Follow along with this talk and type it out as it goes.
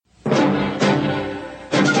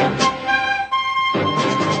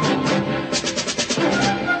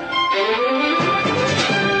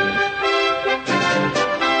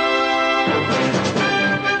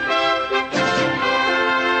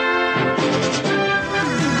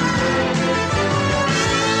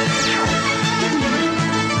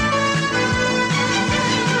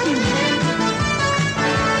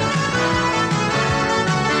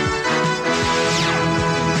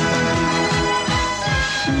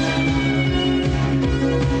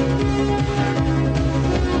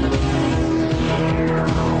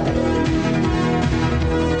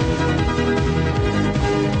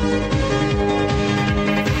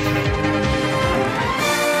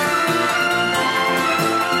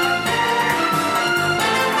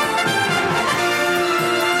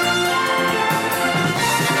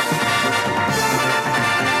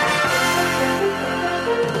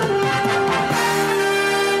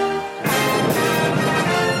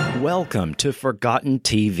Welcome to Forgotten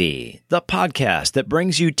TV, the podcast that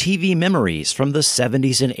brings you TV memories from the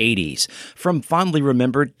 70s and 80s, from fondly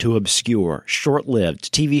remembered to obscure,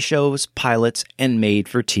 short-lived TV shows, pilots, and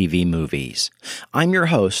made-for-TV movies. I'm your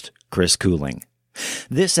host, Chris Cooling.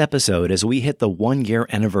 This episode, as we hit the one-year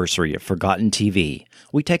anniversary of Forgotten TV,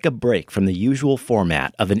 we take a break from the usual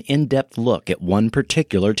format of an in-depth look at one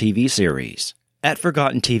particular TV series. At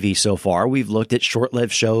Forgotten TV so far, we've looked at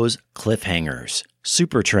short-lived shows Cliffhangers,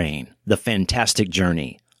 Supertrain, The Fantastic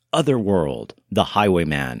Journey, Otherworld, The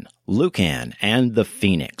Highwayman, Lucan, and The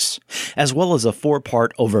Phoenix, as well as a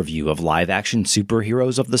 4-part overview of live-action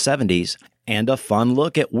superheroes of the 70s, and a fun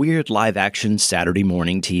look at weird live-action Saturday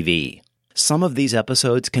morning TV. Some of these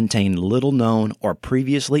episodes contain little-known or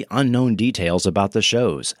previously unknown details about the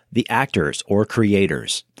shows, the actors, or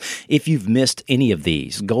creators. If you've missed any of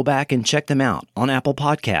these, go back and check them out on Apple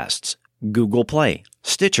Podcasts, Google Play,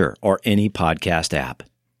 Stitcher, or any podcast app.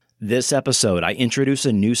 This episode, I introduce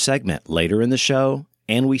a new segment later in the show,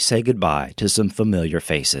 and we say goodbye to some familiar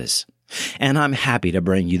faces. And I'm happy to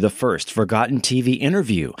bring you the first Forgotten TV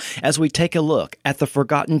interview as we take a look at the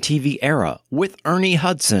Forgotten TV era with Ernie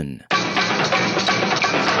Hudson.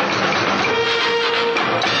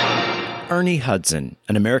 Ernie Hudson,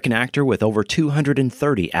 an American actor with over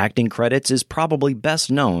 230 acting credits, is probably best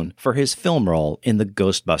known for his film role in the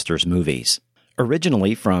Ghostbusters movies.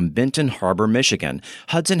 Originally from Benton Harbor, Michigan,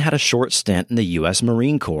 Hudson had a short stint in the U.S.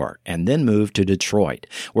 Marine Corps and then moved to Detroit,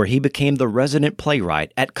 where he became the resident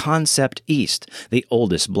playwright at Concept East, the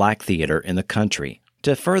oldest black theater in the country.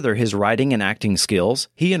 To further his writing and acting skills,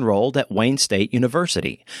 he enrolled at Wayne State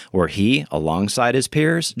University, where he, alongside his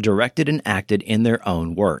peers, directed and acted in their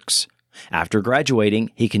own works. After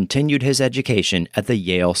graduating, he continued his education at the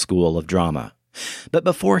Yale School of Drama. But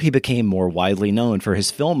before he became more widely known for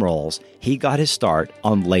his film roles, he got his start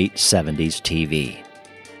on late 70s TV.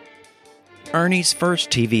 Ernie's first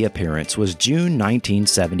TV appearance was June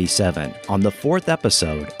 1977 on the 4th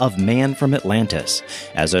episode of Man from Atlantis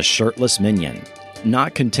as a shirtless minion.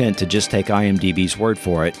 Not content to just take IMDb's word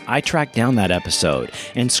for it, I tracked down that episode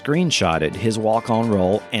and screenshotted his walk-on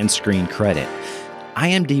role and screen credit.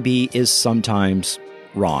 IMDb is sometimes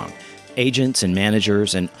wrong. Agents and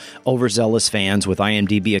managers and overzealous fans with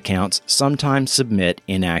IMDb accounts sometimes submit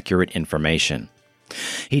inaccurate information.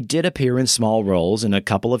 He did appear in small roles in a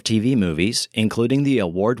couple of TV movies, including the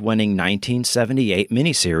award-winning 1978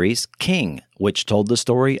 miniseries King, which told the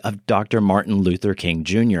story of Dr. Martin Luther King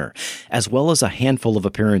Jr., as well as a handful of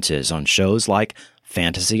appearances on shows like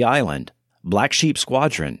Fantasy Island, Black Sheep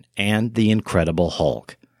Squadron, and The Incredible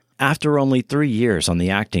Hulk. After only 3 years on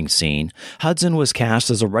the acting scene, Hudson was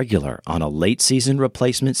cast as a regular on a late-season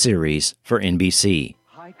replacement series for NBC.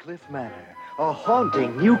 Highcliffe Manor, a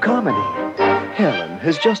haunting new comedy. Helen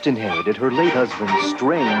has just inherited her late husband's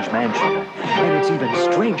strange mansion, and its even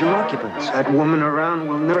stranger occupants. That woman around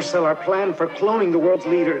will never sell our plan for cloning the world's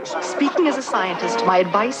leaders. Speaking as a scientist, my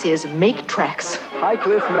advice is make tracks.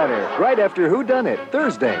 Highcliffe Manor, right after Whodunit,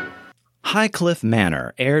 Thursday. Highcliffe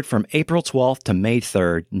Manor aired from April 12th to May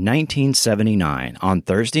 3rd, 1979 on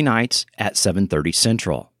Thursday nights at 7:30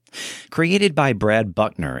 Central. Created by Brad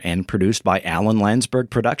Buckner and produced by Alan Landsberg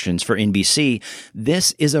Productions for NBC,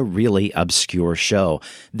 this is a really obscure show.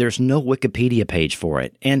 There's no Wikipedia page for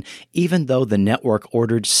it, and even though the network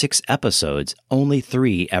ordered 6 episodes, only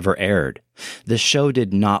 3 ever aired. The show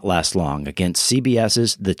did not last long against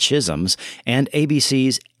CBS's The Chisholms and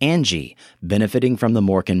ABC's Angie, benefiting from the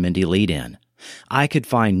Mork and Mindy lead-in. I could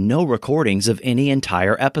find no recordings of any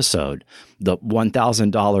entire episode. The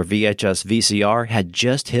 $1,000 VHS VCR had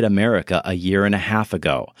just hit America a year and a half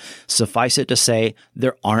ago. Suffice it to say,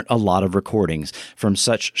 there aren't a lot of recordings from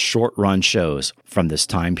such short-run shows from this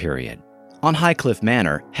time period. On Highcliffe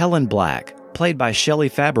Manor, Helen Black, played by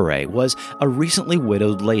Shelley Fabares, was a recently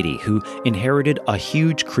widowed lady who inherited a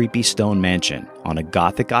huge creepy stone mansion on a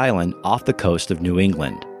Gothic island off the coast of New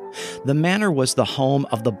England. The manor was the home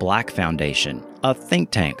of the Black Foundation, a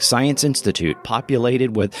think tank science institute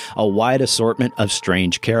populated with a wide assortment of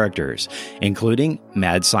strange characters, including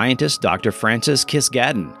mad scientist Dr. Francis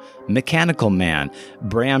Kisgaden, mechanical man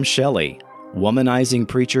Bram Shelley, womanizing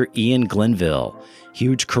preacher Ian Glenville,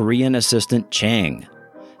 huge Korean assistant Chang,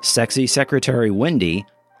 sexy secretary Wendy,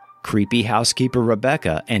 creepy housekeeper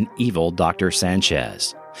Rebecca, and evil Dr.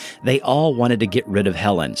 Sanchez. They all wanted to get rid of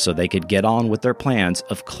Helen so they could get on with their plans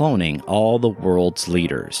of cloning all the world's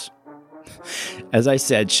leaders. As I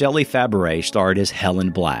said, Shelley Fabares starred as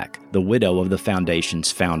Helen Black, the widow of the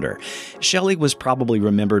Foundation's founder. Shelley was probably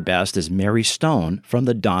remembered best as Mary Stone from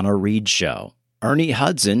The Donna Reed Show. Ernie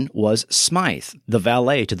Hudson was Smythe, the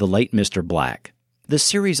valet to the late Mr. Black. The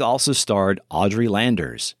series also starred Audrey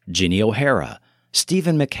Landers, Jeannie O'Hara,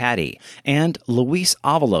 Stephen McHattie, and Luis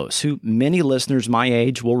Avalos, who many listeners my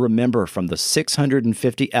age will remember from the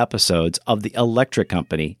 650 episodes of The Electric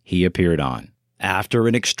Company he appeared on. After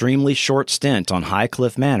an extremely short stint on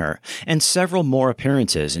Highcliffe Manor and several more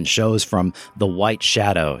appearances in shows from The White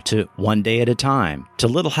Shadow to One Day at a Time to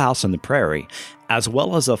Little House on the Prairie, as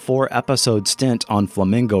well as a 4-episode stint on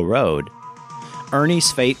Flamingo Road,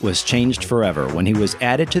 Ernie's fate was changed forever when he was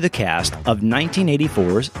added to the cast of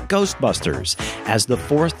 1984's Ghostbusters as the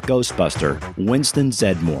 4th Ghostbuster, Winston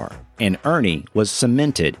Zeddemore, and Ernie was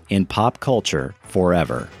cemented in pop culture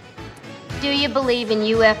forever. Do you believe in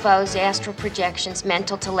UFOs, astral projections,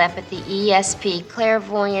 mental telepathy, ESP,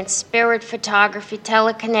 clairvoyance, spirit photography,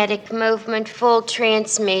 telekinetic movement, full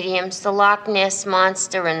trance mediums, the Loch Ness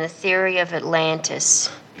Monster, and the theory of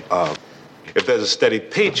Atlantis? If there's a steady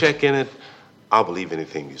paycheck in it, I'll believe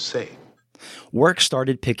anything you say. Work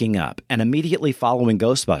started picking up, and immediately following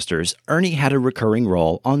Ghostbusters, Ernie had a recurring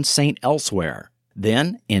role on St. Elsewhere.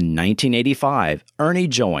 Then, in 1985, Ernie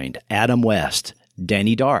joined Adam West,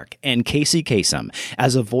 Danny Dark, and Casey Kasem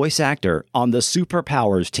as a voice actor on the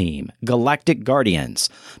Superpowers team, Galactic Guardians,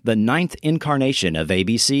 the 9th incarnation of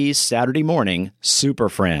ABC's Saturday morning Super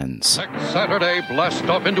Friends. Next Saturday, blast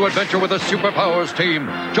off into adventure with the Superpowers team.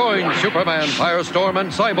 Join Superman, Firestorm,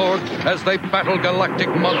 and Cyborg as they battle galactic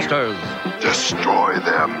monsters. Destroy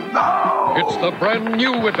them now. It's the brand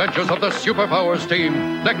new adventures of the Superpowers team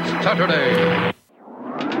next Saturday.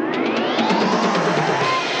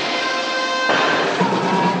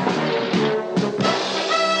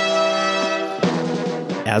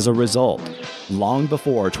 As a result, long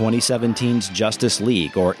before 2017's Justice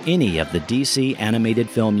League or any of the DC animated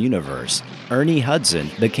film universe, Ernie Hudson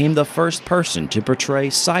became the first person to portray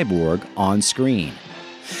Cyborg on screen.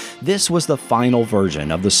 This was the final version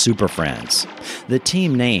of the Super Friends. The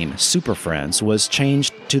team name Super Friends was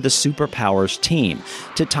changed to the Superpowers team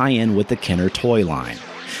to tie in with the Kenner toy line.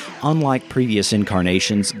 Unlike previous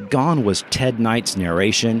incarnations, gone was Ted Knight's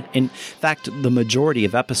narration. In fact, the majority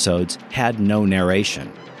of episodes had no narration.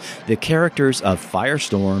 The characters of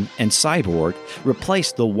Firestorm and Cyborg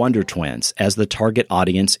replaced the Wonder Twins as the target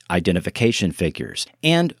audience identification figures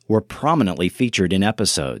and were prominently featured in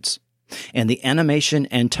episodes. And the animation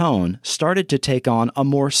and tone started to take on a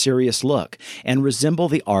more serious look and resemble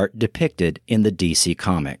the art depicted in the DC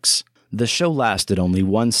comics. The show lasted only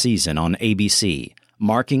one season on ABC,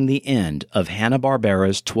 marking the end of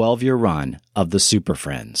Hanna-Barbera's 12-year run of the Super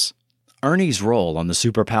Friends. Ernie's role on the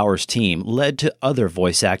Superpowers team led to other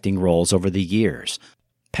voice acting roles over the years.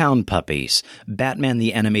 Pound Puppies, Batman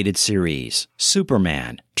the Animated Series,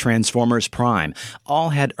 Superman, Transformers Prime all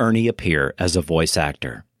had Ernie appear as a voice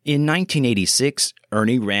actor. In 1986,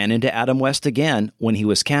 Ernie ran into Adam West again when he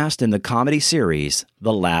was cast in the comedy series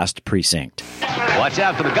The Last Precinct. Watch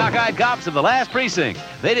out for the cockeyed cops of The Last Precinct.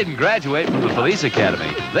 They didn't graduate from the police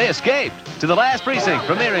academy. They escaped to The Last Precinct,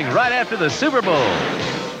 premiering right after the Super Bowl.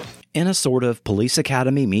 In a sort of Police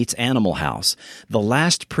Academy meets Animal House, The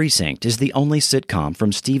Last Precinct is the only sitcom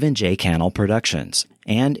from Stephen J. Cannell Productions,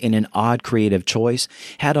 and in an odd creative choice,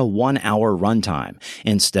 had a 1-hour runtime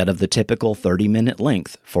instead of the typical 30-minute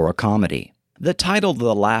length for a comedy. The title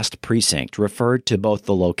The Last Precinct referred to both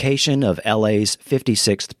the location of LA's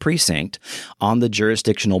 56th Precinct on the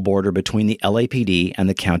jurisdictional border between the LAPD and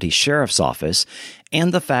the county sheriff's office,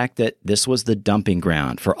 and the fact that this was the dumping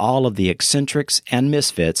ground for all of the eccentrics and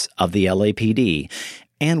misfits of the LAPD,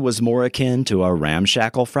 and was more akin to a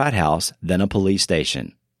ramshackle frat house than a police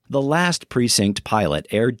station. The Last Precinct pilot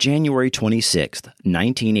aired January 26,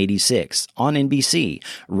 1986, on NBC,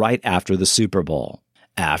 right after the Super Bowl.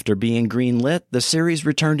 After being greenlit, the series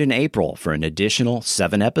returned in April for an additional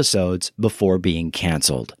 7 episodes before being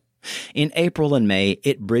canceled. In April and May,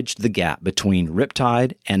 it bridged the gap between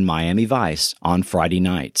Riptide and Miami Vice on Friday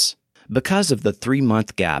nights. Because of the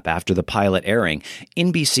 3-month gap after the pilot airing,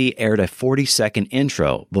 NBC aired a 40-second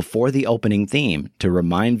intro before the opening theme to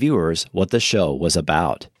remind viewers what the show was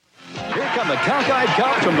about. Here come the cockeyed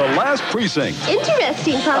cops from The Last Precinct.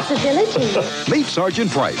 Interesting possibility. Meet Sergeant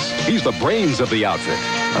Price. He's the brains of the outfit.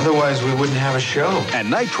 Otherwise, we wouldn't have a show. And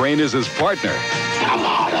Night Train is his partner. I'm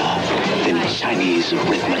harder than Chinese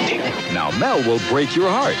arithmetic. Now Mel will break your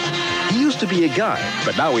heart. He used to be a guy,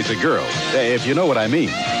 but now he's a girl, if you know what I mean.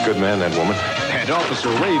 Good man, that woman. And Officer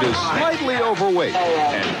Reid is slightly overweight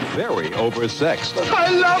and very oversexed. I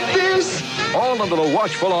love this! All under the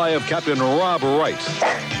watchful eye of Captain Rob Wright.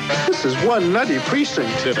 This is one nutty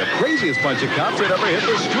precinct. They're the craziest bunch of cops that ever hit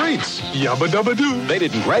the streets. Yabba dabba doo. They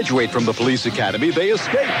didn't graduate from the police academy. They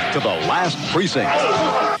escaped to The Last Precinct.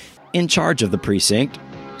 In charge of the precinct,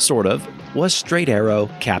 sort of, was Straight Arrow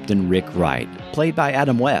Captain Rick Wright, played by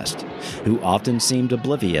Adam West, who often seemed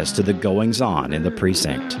oblivious to the goings-on in the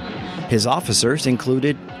precinct. His officers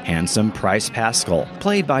included Handsome Price Pascal,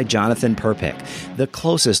 played by Jonathan Perpick, the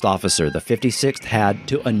closest officer the 56th had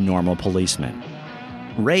to a normal policeman.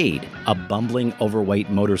 Raid, a bumbling, overweight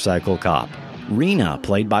motorcycle cop. Rena,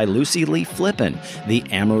 played by Lucy Lee Flippin, the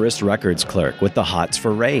amorous records clerk with the hots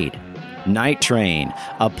for Raid. Night Train,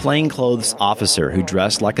 a plainclothes officer who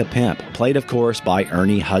dressed like a pimp, played, of course, by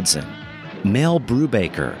Ernie Hudson. Mel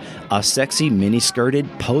Brubaker, a sexy mini-skirted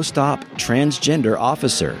post-op transgender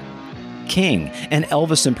officer. King, an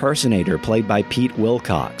Elvis impersonator played by Pete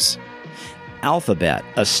Wilcox. Alphabet,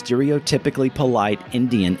 a stereotypically polite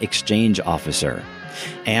Indian exchange officer.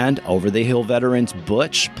 And over-the-hill veterans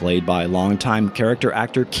Butch, played by longtime character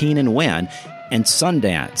actor Keenan Wynn, and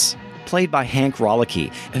Sundance, played by Hank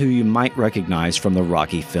Rollicke, who you might recognize from the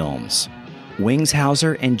Rocky films. Wings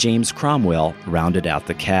Hauser and James Cromwell rounded out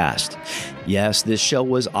the cast. Yes, this show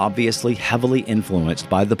was obviously heavily influenced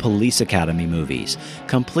by the Police Academy movies,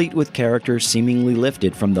 complete with characters seemingly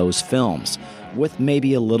lifted from those films, with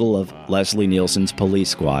maybe a little of Leslie Nielsen's Police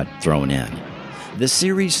Squad thrown in. The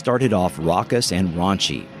series started off raucous and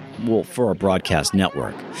raunchy, well, for a broadcast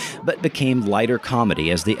network, but became lighter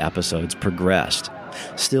comedy as the episodes progressed.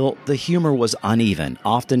 Still, the humor was uneven,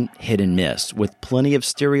 often hit and miss, with plenty of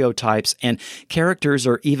stereotypes and characters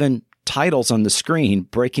or even titles on the screen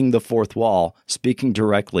breaking the fourth wall, speaking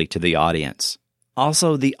directly to the audience.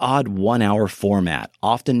 Also, the odd one-hour format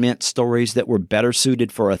often meant stories that were better suited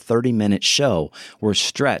for a 30-minute show were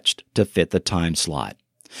stretched to fit the time slot.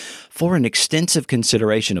 For an extensive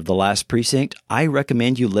consideration of The Last Precinct, I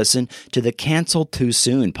recommend you listen to the Canceled Too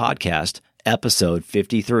Soon podcast, episode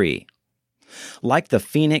 53. Like The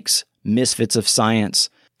Phoenix, Misfits of Science,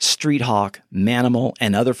 Street Hawk, Manimal,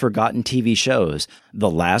 and other forgotten TV shows, The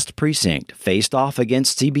Last Precinct faced off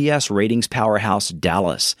against CBS ratings powerhouse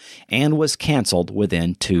Dallas and was canceled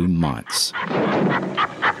within 2 months.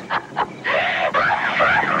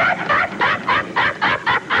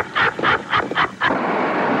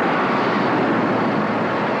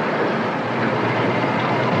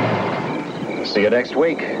 See you next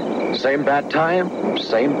week. Same bat time,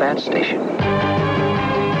 same bat station.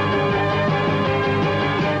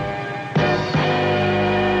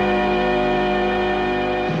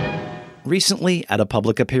 Recently, at a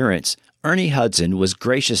public appearance, Ernie Hudson was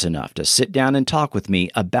gracious enough to sit down and talk with me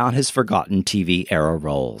about his forgotten TV era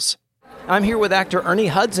roles. I'm here with actor Ernie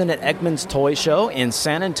Hudson at Eggman's Toy Show in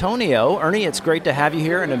San Antonio. Ernie, it's great to have you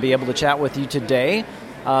here and to be able to chat with you today.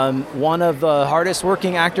 One of the hardest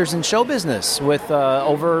working actors in show business with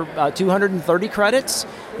over 230 credits.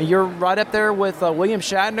 You're right up there with William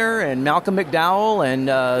Shatner and Malcolm McDowell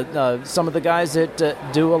and some of the guys that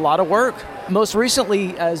do a lot of work. Most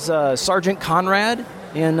recently as Sergeant Conrad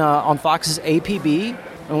on Fox's APB.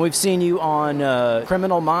 And we've seen you on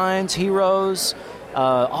Criminal Minds, Heroes,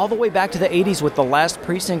 all the way back to the 80s with The Last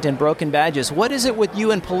Precinct and Broken Badges. What is it with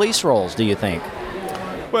you in police roles, do you think?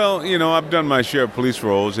 Well, I've done my share of police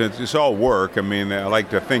roles. It's all work. I mean, I like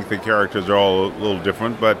to think the characters are all a little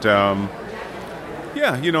different, but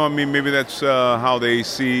maybe that's how they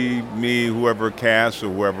see me, whoever casts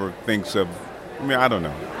or whoever thinks of. I don't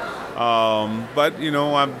know. But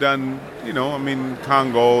I've done.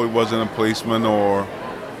 Congo, it wasn't a policeman, or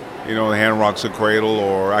The Hand Rocks a Cradle,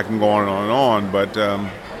 or I can go on and on and on. But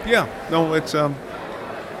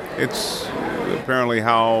it's apparently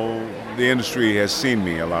how the industry has seen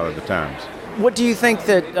me a lot of the times. What do you think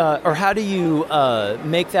that, or how do you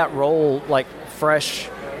make that role like fresh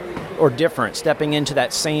or different, stepping into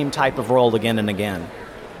that same type of role again and again?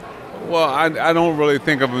 Well, I don't really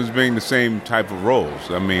think of them as being the same type of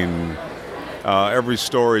roles. I mean, every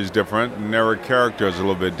story is different, and every character is a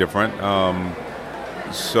little bit different.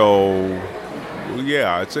 It's all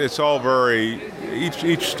very.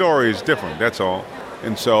 Each story is different. That's all.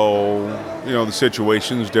 And so, the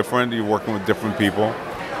situation's different. You're working with different people.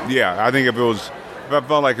 Yeah, I think if I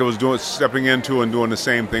felt like it was stepping into and doing the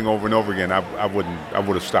same thing over and over again, I would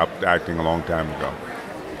have stopped acting a long time ago.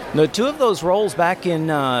 Now, two of those roles back in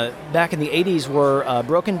the 80s were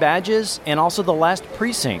Broken Badges and also The Last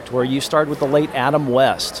Precinct, where you starred with the late Adam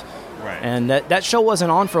West. Right. And that show wasn't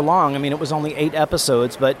on for long. I mean, it was only 8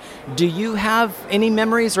 episodes. But do you have any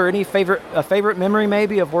memories or any favorite memory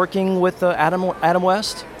maybe of working with Adam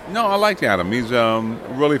West? No, I liked Adam. He's a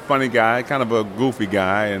really funny guy, kind of a goofy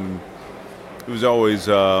guy, and he was always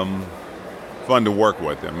fun to work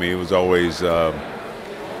with. I mean, he was always in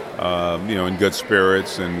good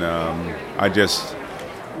spirits, and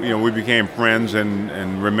we became friends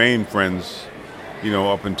and remained friends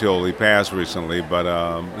up until he passed recently. But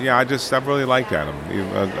I really liked Adam.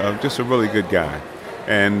 Just a really good guy,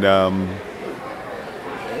 and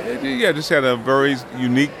just had a very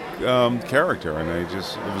unique character, and it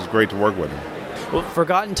was great to work with him. Well,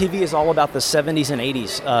 Forgotten TV is all about the 70s and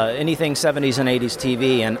 80s, anything 70s and 80s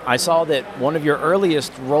TV, and I saw that one of your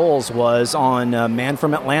earliest roles was on Man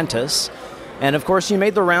from Atlantis, and of course you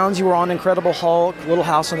made the rounds. You were on Incredible Hulk, Little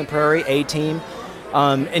House on the Prairie, A-Team,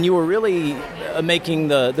 and you were really making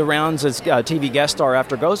the rounds as TV guest star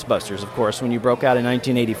after Ghostbusters, of course, when you broke out in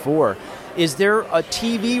 1984. Is there a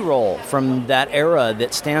TV role from that era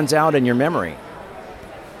that stands out in your memory?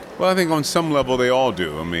 Well, I think on some level they all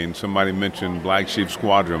do. I mean, somebody mentioned Black Sheep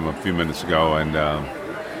Squadron a few minutes ago, and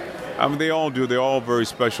they all do. They're all very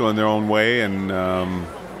special in their own way, and I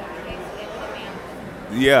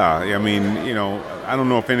don't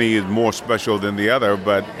know if any is more special than the other,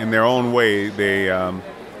 but in their own way, they kind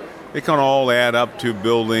of all add up to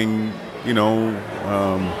building,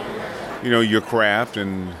 your craft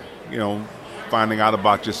and finding out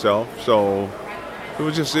about yourself. So it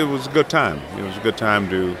was a good time. It was a good time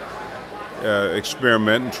to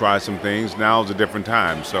experiment and try some things. Now is a different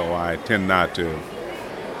time, so I tend not to,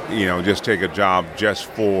 just take a job just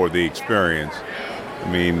for the experience.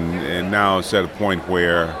 I mean, and now it's at a point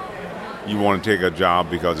where you want to take a job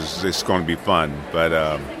because it's going to be fun. But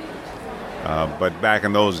back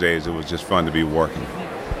in those days, it was just fun to be working.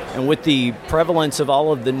 And with the prevalence of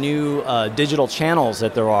all of the new digital channels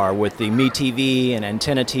that there are, with the MeTV and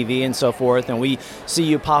Antenna TV and so forth, and we see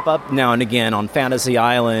you pop up now and again on Fantasy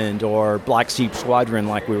Island or Black Sheep Squadron,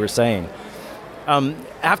 like we were saying.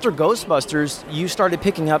 After Ghostbusters, you started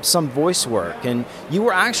picking up some voice work, and you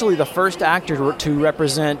were actually the first actor to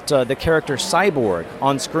represent the character Cyborg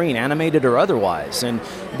on screen, animated or otherwise. And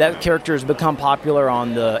that character has become popular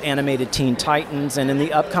on the animated Teen Titans and in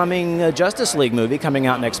the upcoming Justice League movie coming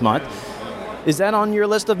out next month. Is that on your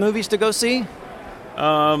list of movies to go see?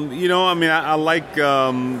 I like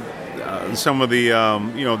some of the,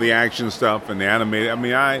 the action stuff and the animated.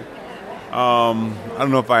 I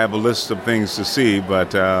don't know if I have a list of things to see,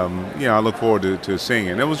 but I look forward to seeing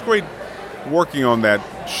it. It was great working on that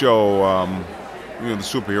show, the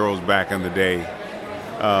superheroes back in the day.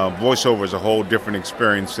 Voiceover is a whole different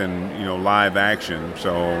experience than live action.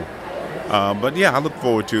 So, I look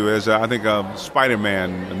forward to I think a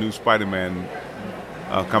new Spider-Man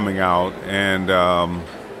coming out, and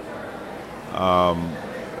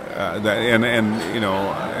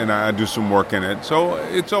and I do some work in it. So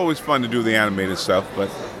it's always fun to do the animated stuff, but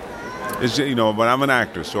but I'm an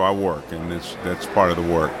actor, so I work, and that's part of the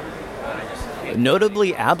work.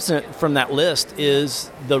 Notably absent from that list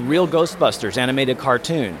is the Real Ghostbusters animated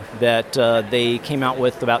cartoon that they came out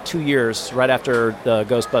with about 2 years right after the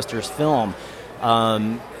Ghostbusters film.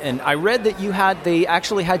 And I read that they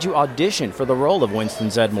actually had you audition for the role of Winston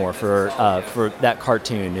Zeddemore for that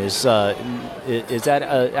cartoon. Is that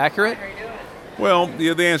accurate? Well,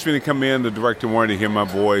 they asked me to come in. The director wanted to hear my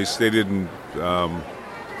voice. They didn't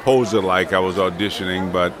pose it like I was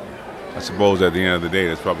auditioning, but I suppose at the end of the day,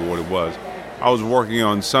 that's probably what it was. I was working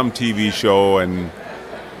on some TV show, and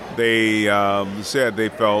they said they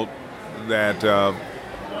felt that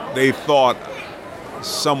they thought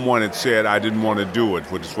someone had said I didn't want to do it,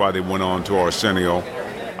 which is why they went on to Arsenio.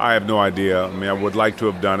 I have no idea. I would like to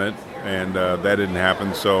have done it, and that didn't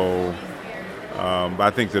happen. So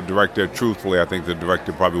I think the director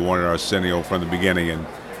probably wanted Arsenio from the beginning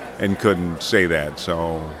and couldn't say that.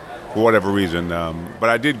 So for whatever reason, but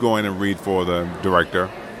I did go in and read for the director,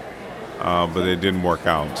 but it didn't work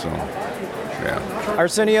out. So. Yeah.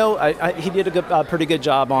 Arsenio, he did a pretty good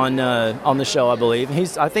job on the show, I believe.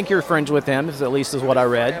 I think you're friends with him, at least is what I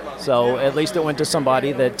read. So at least it went to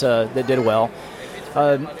somebody that did well.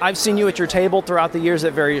 I've seen you at your table throughout the years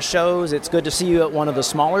at various shows. It's good to see you at one of the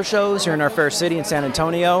smaller shows here in our fair city in San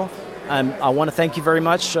Antonio. I want to thank you very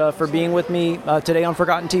much for being with me today on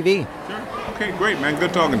Forgotten TV. Sure. Okay, great, man.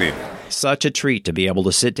 Good talking to you. Such a treat to be able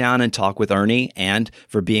to sit down and talk with Ernie, and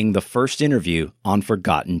for being the first interview on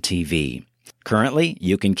Forgotten TV. Currently,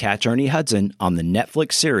 you can catch Ernie Hudson on the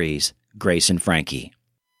Netflix series Grace and Frankie.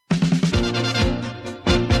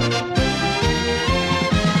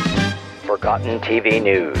 Forgotten TV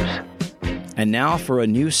News. And now for a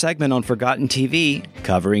new segment on Forgotten TV,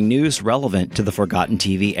 covering news relevant to the Forgotten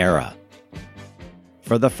TV era.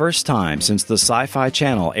 For the first time since the Sci-Fi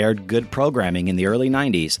Channel aired good programming in the early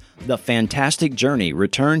 90s, The Fantastic Journey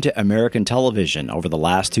returned to American television over the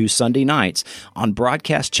last 2 Sunday nights on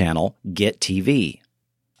broadcast channel Get TV.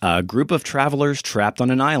 A group of travelers trapped on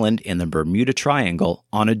an island in the Bermuda Triangle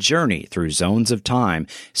on a journey through zones of time,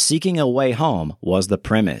 seeking a way home was the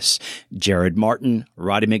premise. Jared Martin,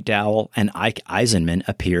 Roddy McDowall, and Ike Eisenman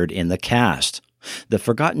appeared in the cast. The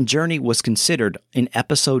Forgotten Journey was considered in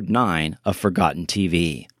Episode 9 of Forgotten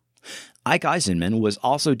TV. Ike Eisenman was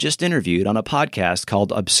also just interviewed on a podcast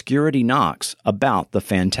called Obscurity Knocks about the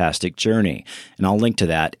Fantastic Journey, and I'll link to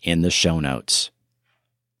that in the show notes.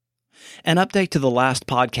 An update to the last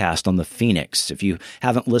podcast on the Phoenix. If you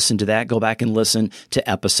haven't listened to that, go back and listen to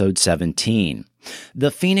episode 17.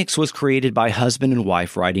 The Phoenix was created by husband and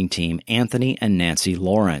wife writing team Anthony and Nancy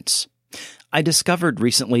Lawrence. I discovered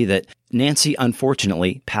recently that Nancy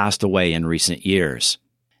unfortunately passed away in recent years.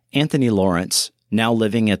 Anthony Lawrence, now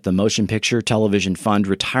living at the Motion Picture Television Fund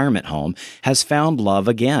retirement home, has found love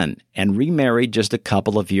again and remarried just a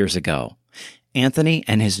couple of years ago. Anthony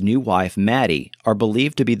and his new wife, Maddie, are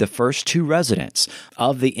believed to be the first two residents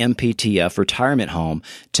of the MPTF retirement home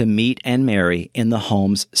to meet and marry in the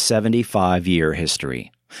home's 75-year history.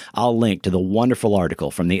 I'll link to the wonderful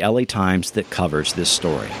article from the LA Times that covers this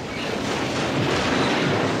story.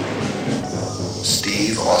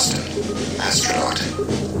 Steve Austin, astronaut,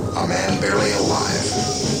 a man barely alive.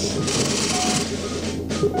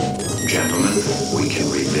 Gentlemen, we can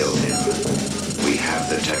rebuild him. We have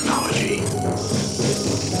the technology.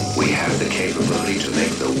 We have the capability to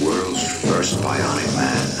make the world's first bionic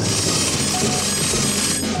man.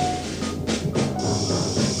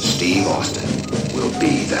 Steve Austin will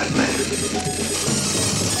be that man.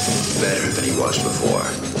 Better than he was before.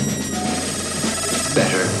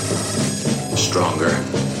 Better, stronger,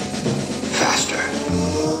 faster.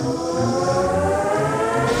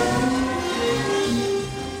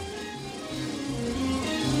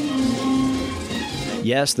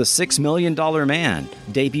 Yes, the $6 Million Man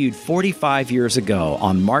debuted 45 years ago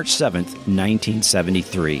on March 7th,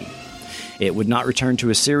 1973. It would not return to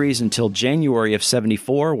a series until January of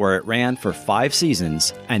 74, where it ran for 5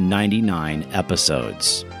 seasons and 99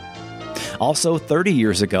 episodes. Also, 30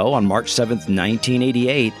 years ago, on March 7th,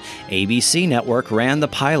 1988, ABC Network ran the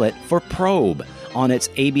pilot for Probe on its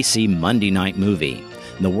ABC Monday Night Movie.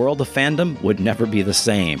 The world of fandom would never be the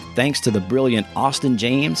same, thanks to the brilliant Austin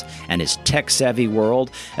James and his tech-savvy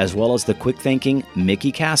world, as well as the quick-thinking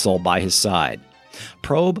Mickey Castle by his side.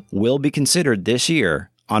 Probe will be considered this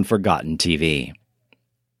year on Forgotten TV.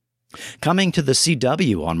 Coming to the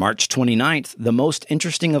CW on March 29th, the most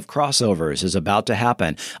interesting of crossovers is about to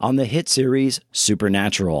happen on the hit series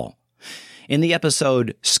Supernatural. In the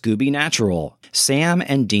episode Scooby Natural, Sam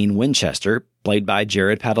and Dean Winchester, played by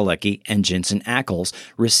Jared Padalecki and Jensen Ackles,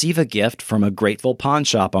 receive a gift from a grateful pawn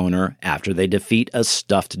shop owner after they defeat a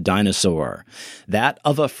stuffed dinosaur. That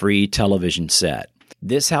of a free television set.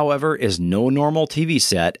 This, however, is no normal TV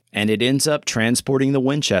set, and it ends up transporting the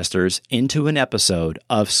Winchesters into an episode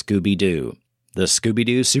of Scooby-Doo. The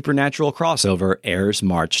Scooby-Doo Supernatural crossover airs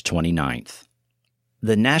March 29th.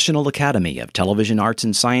 The National Academy of Television Arts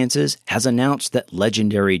and Sciences has announced that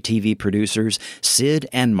legendary TV producers Sid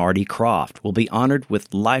and Marty Krofft will be honored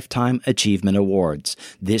with Lifetime Achievement Awards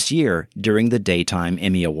this year during the Daytime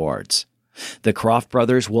Emmy Awards. The Krofft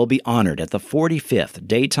brothers will be honored at the 45th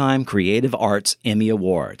Daytime Creative Arts Emmy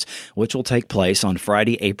Awards, which will take place on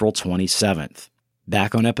Friday, April 27th.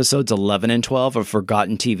 Back on episodes 11 and 12 of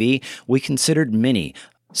Forgotten TV, we considered many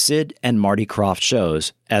Sid and Marty Krofft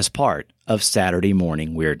shows as part of Saturday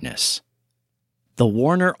Morning Weirdness. The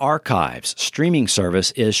Warner Archives streaming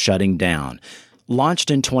service is shutting down. Launched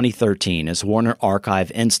in 2013 as Warner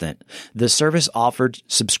Archive Instant, the service offered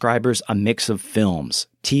subscribers a mix of films,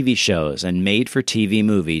 TV shows, and made-for-TV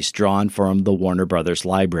movies drawn from the Warner Brothers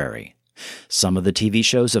library. Some of the TV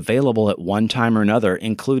shows available at one time or another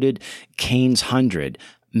included Kane's 100,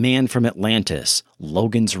 Man from Atlantis,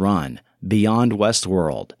 Logan's Run, Beyond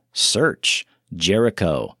Westworld, Search,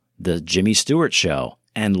 Jericho, The Jimmy Stewart Show,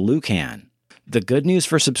 and Lucan. The good news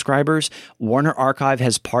for subscribers, Warner Archive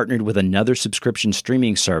has partnered with another subscription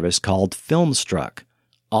streaming service called Filmstruck.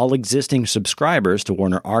 All existing subscribers to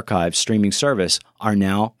Warner Archive's streaming service are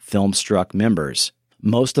now Filmstruck members.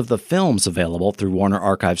 Most of the films available through Warner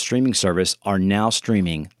Archive's streaming service are now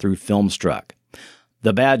streaming through Filmstruck.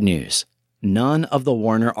 The bad news, none of the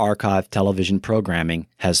Warner Archive television programming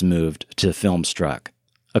has moved to Filmstruck.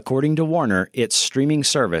 According to Warner, its streaming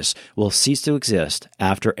service will cease to exist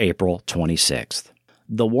after April 26th.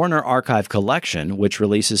 The Warner Archive Collection, which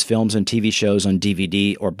releases films and TV shows on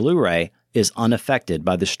DVD or Blu-ray, is unaffected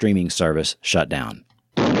by the streaming service shutdown.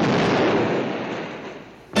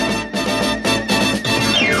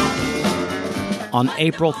 On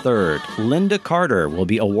April 3rd, Lynda Carter will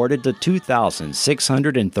be awarded the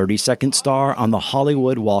 2,632nd star on the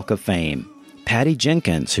Hollywood Walk of Fame. Patty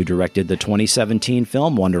Jenkins, who directed the 2017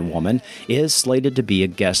 film Wonder Woman, is slated to be a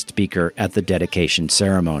guest speaker at the dedication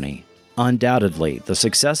ceremony. Undoubtedly, the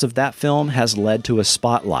success of that film has led to a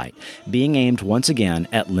spotlight being aimed once again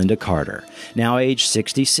at Lynda Carter, now age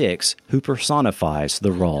 66, who personifies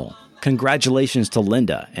the role. Congratulations to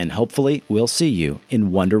Lynda, and hopefully we'll see you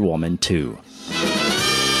in Wonder Woman 2.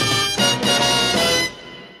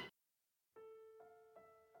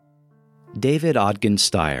 David Ogden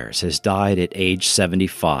Stiers has died at age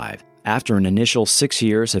 75. After an initial 6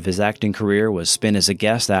 years of his acting career was spent as a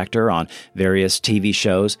guest actor on various TV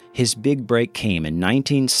shows, his big break came in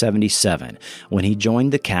 1977 when he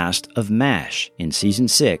joined the cast of MASH in Season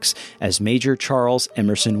 6 as Major Charles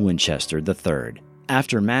Emerson Winchester III.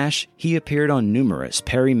 After MASH, he appeared on numerous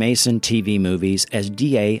Perry Mason TV movies as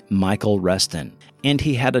D.A. Michael Reston, and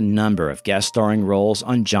he had a number of guest starring roles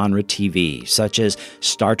on genre TV, such as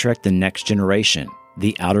Star Trek The Next Generation,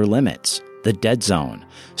 The Outer Limits, The Dead Zone,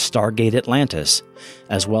 Stargate Atlantis,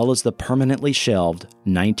 as well as the permanently shelved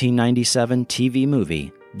 1997 TV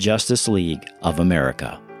movie Justice League of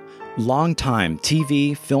America. Longtime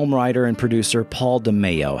TV, film writer, and producer Paul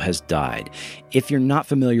DeMeo has died. If you're not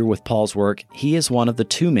familiar with Paul's work, he is one of the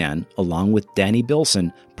two men, along with Danny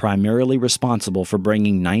Bilson, primarily responsible for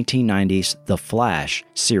bringing 1990's The Flash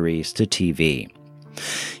series to TV.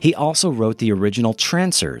 He also wrote the original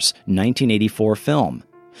Trancers 1984 film,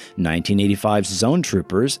 1985's Zone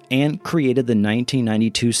Troopers, and created the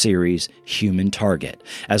 1992 series Human Target,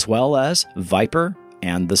 as well as Viper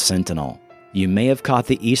and The Sentinel. You may have caught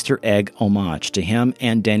the Easter egg homage to him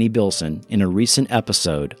and Danny Bilson in a recent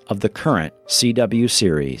episode of the current CW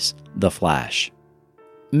series, The Flash.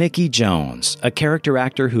 Mickey Jones, a character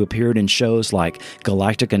actor who appeared in shows like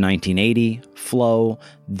Galactica 1980, Flow,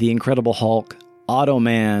 The Incredible Hulk,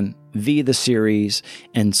 Automan, V the Series,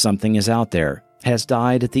 and Something Is Out There, has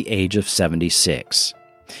died at the age of 76.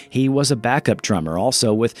 He was a backup drummer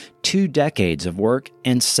also with 2 decades of work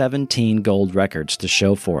and 17 gold records to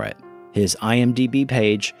show for it. His IMDb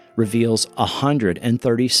page reveals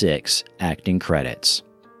 136 acting credits.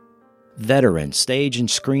 Veteran stage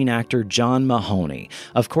and screen actor John Mahoney,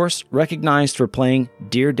 of course recognized for playing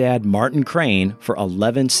Dear Dad Martin Crane for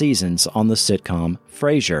 11 seasons on the sitcom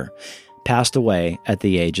Frasier, passed away at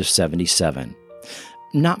the age of 77.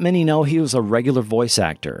 Not many know he was a regular voice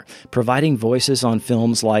actor, providing voices on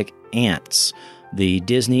films like Ants, the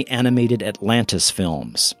Disney animated Atlantis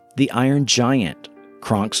films, The Iron Giant,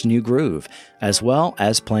 Kronk's New Groove, as well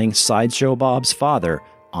as playing Sideshow Bob's father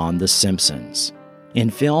on The Simpsons. In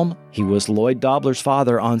film, he was Lloyd Dobler's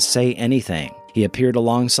father on Say Anything. He appeared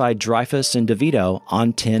alongside Dreyfuss and DeVito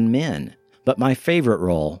on 10 Men. But my favorite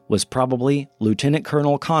role was probably Lieutenant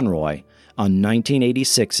Colonel Conroy on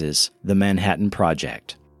 1986's The Manhattan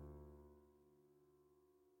Project.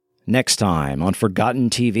 Next time on Forgotten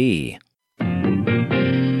TV.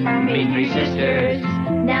 Meet 3 sisters.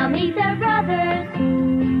 Now meet their brothers.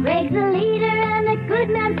 Greg's the leader and a good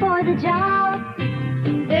man for the job.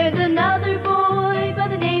 There's another boy by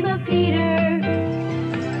the name of Peter.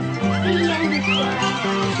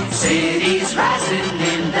 Cities rising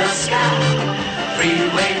in the sky.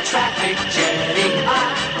 Freeway traffic jetting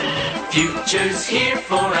by. Future's here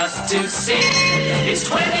for us to see. It's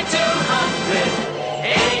 2200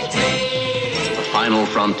 AD. The final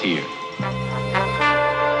frontier.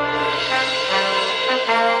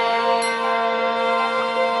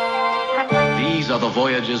 These are the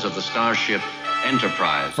voyages of the starship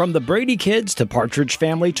Enterprise. From the Brady Kids to Partridge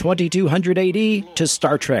Family 2200 AD to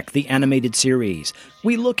Star Trek, the animated series,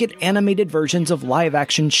 we look at animated versions of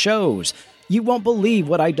live-action shows. You won't believe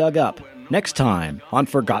what I dug up. Next time on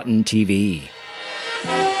Forgotten TV.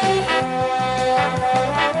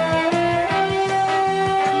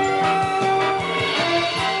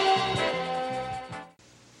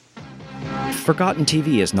 Forgotten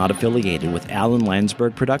TV is not affiliated with Alan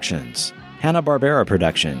Landsberg Productions, Hanna-Barbera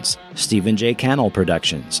Productions, Stephen J. Cannell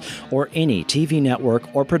Productions, or any TV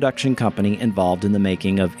network or production company involved in the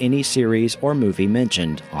making of any series or movie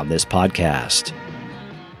mentioned on this podcast.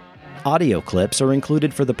 Audio clips are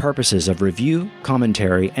included for the purposes of review,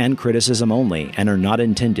 commentary, and criticism only and are not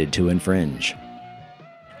intended to infringe.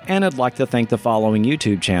 And I'd like to thank the following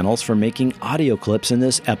YouTube channels for making audio clips in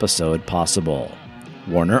this episode possible: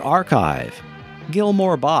 Warner Archive,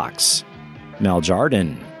 Gilmore Box, Mel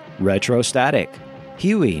Jardin, Retrostatic,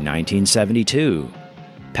 Huey 1972,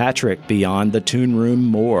 Patrick Beyond the Toon Room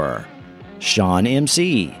Moore, Sean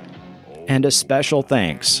MC, and a special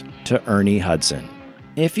thanks to Ernie Hudson.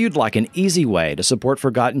 If you'd like an easy way to support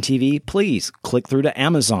Forgotten TV, please click through to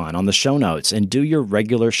Amazon on the show notes and do your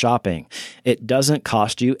regular shopping. It doesn't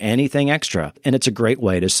cost you anything extra, and it's a great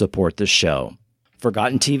way to support the show.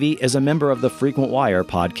 Forgotten TV is a member of the Frequent Wire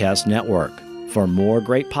Podcast Network. For more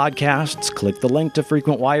great podcasts, click the link to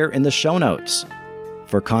Frequent Wire in the show notes.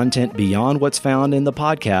 For content beyond what's found in the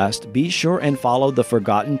podcast, be sure and follow the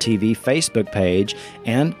Forgotten TV Facebook page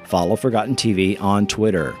and follow Forgotten TV on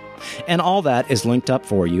Twitter. And all that is linked up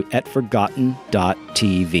for you at forgotten.tv.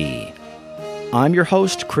 I'm your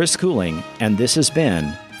host, Chris Cooling, and this has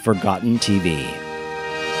been Forgotten TV.